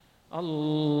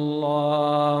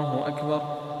الله أكبر.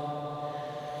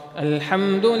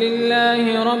 الحمد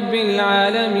لله رب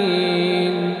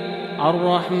العالمين،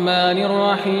 الرحمن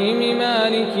الرحيم،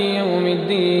 مالك يوم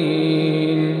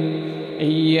الدين.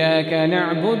 إياك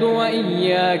نعبد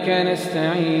وإياك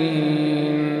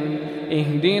نستعين.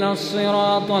 اهدنا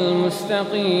الصراط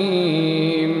المستقيم،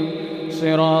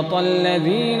 صراط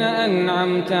الذين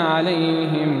أنعمت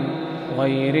عليهم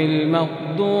غير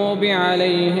المغضوب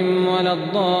عليهم ولا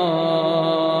الضالين.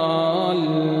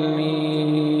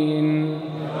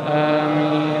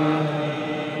 آمين.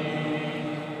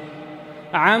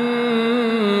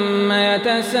 عم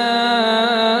يتساءلون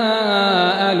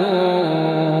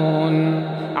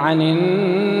عن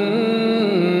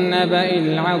النبأ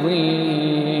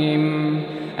العظيم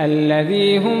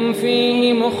الذي هم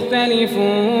فيه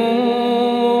مختلفون.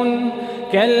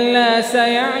 كلا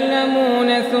سيعلمون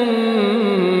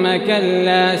ثم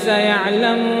كلا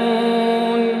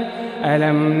سيعلمون.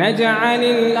 ألم نجعل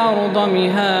الأرض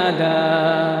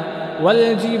مهادا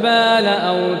والجبال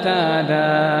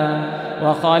أوتادا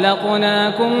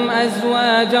وخلقناكم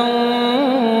أزواجا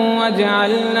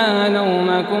وجعلنا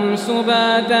نومكم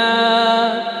سباتا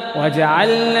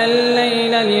وجعلنا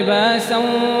الليل لباسا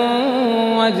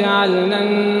وجعلنا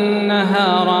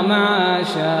النهار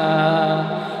معاشا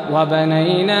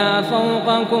وبنينا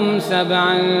فوقكم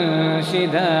سبعا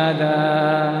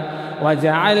شدادا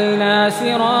وجعلنا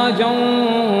سراجا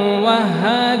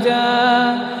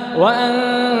وهاجا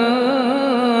وأنزلنا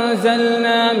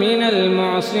من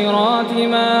المعصرات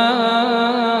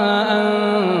ماء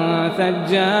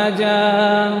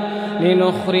ثجاجا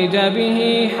لنخرج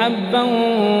به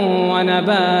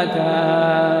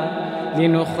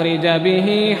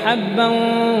حبا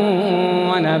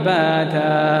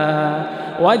ونباتا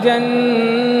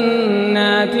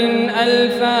وجنات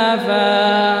ألفافا.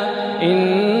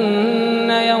 إن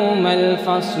يوم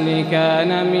الفصل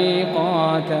كان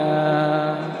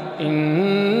ميقاتا.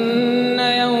 إن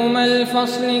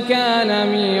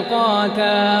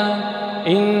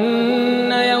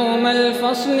يوم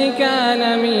الفصل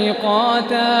كان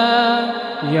ميقاتا.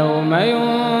 يوم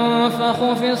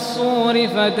ينفخ في الصور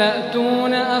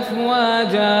فتأتون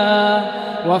أفواجا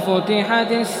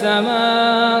وفتحت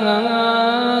السماء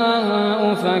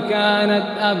فكانت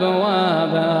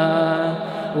أبوابا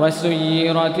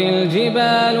وسيرت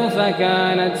الجبال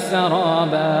فكانت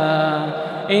سرابا.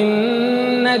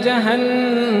 إن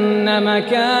جهنم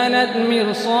كانت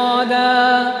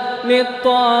مرصادا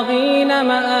للطاغين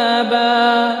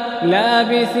مآبا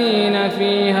لابثين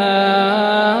فيها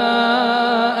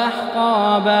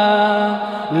أحقابا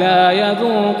لا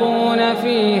يذوقون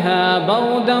فيها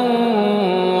بردا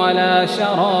ولا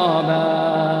شرابا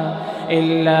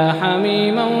إلا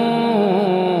حميما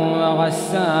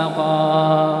وغساقا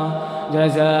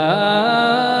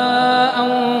جزاء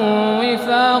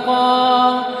وفاقا.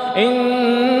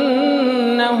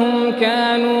 إنهم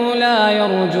كانوا لا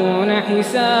يرجون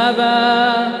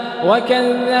حسابا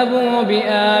وكذبوا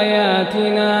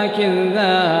بآياتنا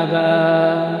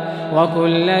كذابا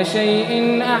وكل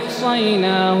شيء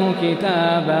أحصيناه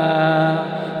كتابا.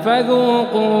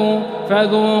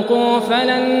 فذوقوا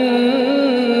فلن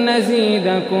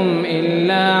نزيدكم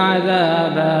إلا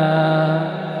عذابا.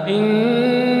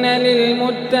 إن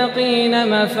للمتقين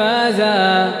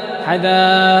مفازا حدائق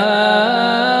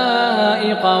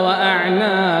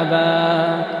وأعنابا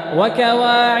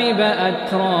وكواعب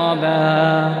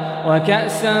أترابا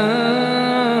وكأسا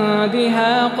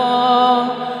دهاقا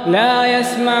لا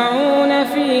يسمعون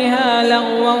فيها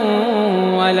لغوا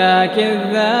ولا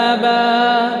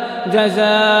كذابا جزاء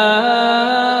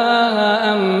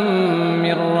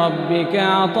من ربك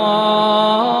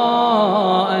عطاء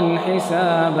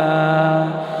حسابا.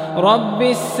 رب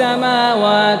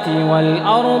السماوات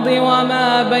والأرض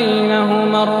وما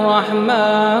بينهما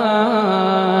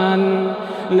الرحمن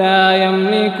لا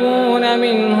يملكون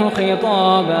منه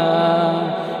خطابا.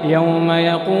 يوم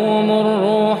يقوم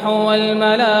الروح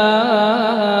والملائكة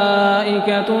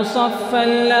صفا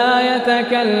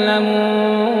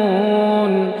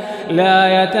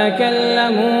لا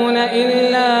يتكلمون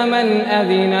إلا من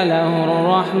أذن له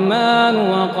الرحمن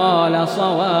وقال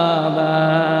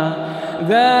صوابا.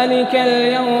 ذلك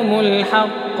اليوم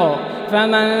الحق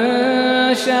فمن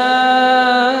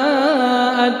شاء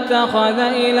اتخذ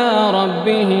إلى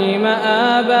ربه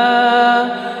مآبا.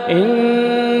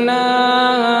 إنا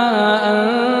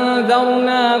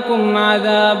أنذرناكم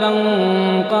عذابا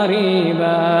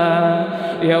قريبا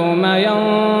يوم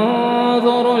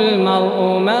ينظر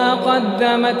المرء ما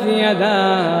قدمت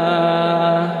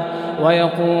يداه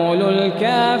ويقول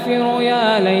الكافر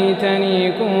يا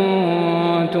ليتني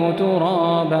كنت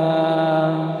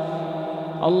ترابا.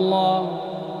 الله